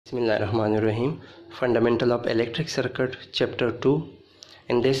Bismillahirrahmanirrahim. Fundamental of Electric Circuit, Chapter 2.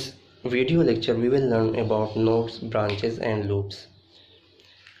 In this video lecture, we will learn about nodes, branches, and loops.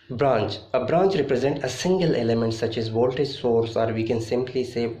 Branch. A branch represents a single element such as voltage source, or we can simply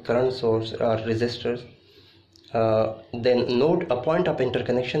say current source or resistors. Then node, a point of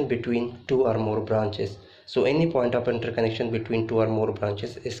interconnection between two or more branches. So any point of interconnection between two or more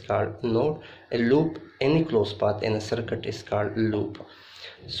branches is called node. A loop, any closed path in a circuit is called loop.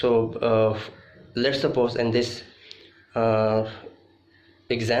 So let's suppose in this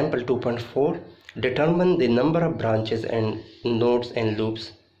example 2.4, determine the number of branches and nodes and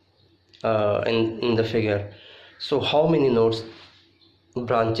loops in the figure. So how many nodes,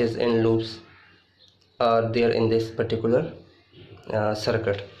 branches and loops are there in this particular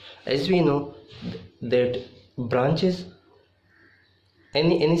circuit? As we know that branches,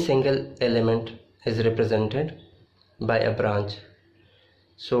 any single element is represented by a branch.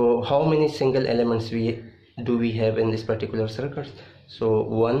 So how many single elements do we have in this particular circuit? So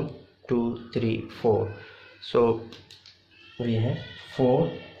 1, 2, 3, 4. So we have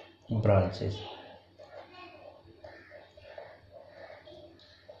 4 branches.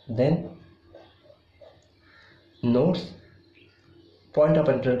 Then nodes, point of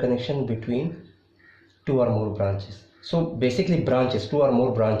interconnection between two or more branches. So basically branches, two or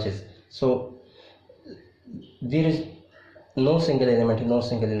more branches. So there is no single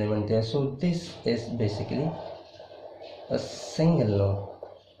element there. So this is basically a single node,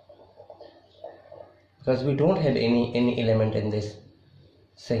 because we don't have any element in this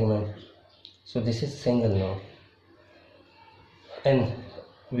segment. So this is single node, and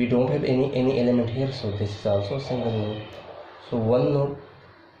we don't have any element here, so this is also single node. So one node,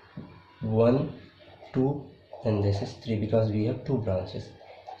 1, 2, and this is 3, because we have 2 branches.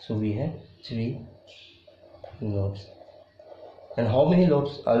 So we have 3 nodes. And how many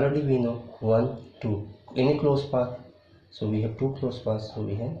loops? Already we know 1, 2. Any closed path? So we have 2 closed paths, so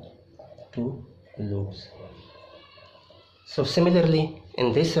we have 2 loops. So similarly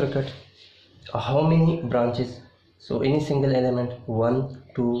in this circuit, how many branches? So any single element, 1,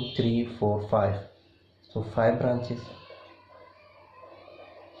 2, 3, 4, 5. So 5 branches.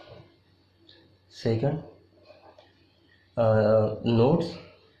 Second, nodes.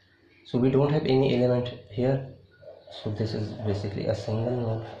 So we don't have any element here. So this is basically a single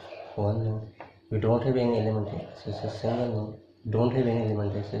node, 1 node. We don't have any element here, so it's a single node. Don't have any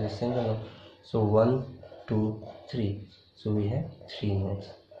element here, so it's a single node. So 1, 2, 3. So we have 3 nodes.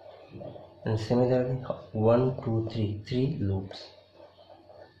 And similarly 1, 2, 3, 3 loops.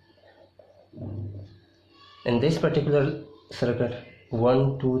 In this particular circuit,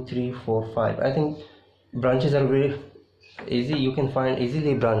 1, 2, 3, 4, 5. I think branches are very easy. You can find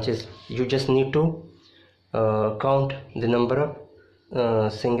easily branches. You just need to count the number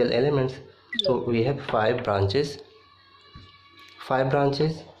of single elements. So we have 5 branches. 5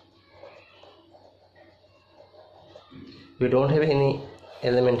 branches. We don't have any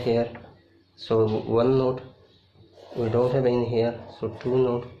element here, so 1 node. We don't have any here, so 2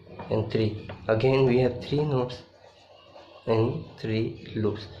 node and 3. Again we have 3 nodes and 3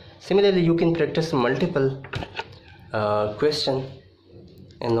 loops. Similarly, you can practice multiple question,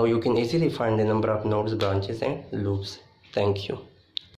 and now you can easily find the number of nodes, branches and loops. Thank you.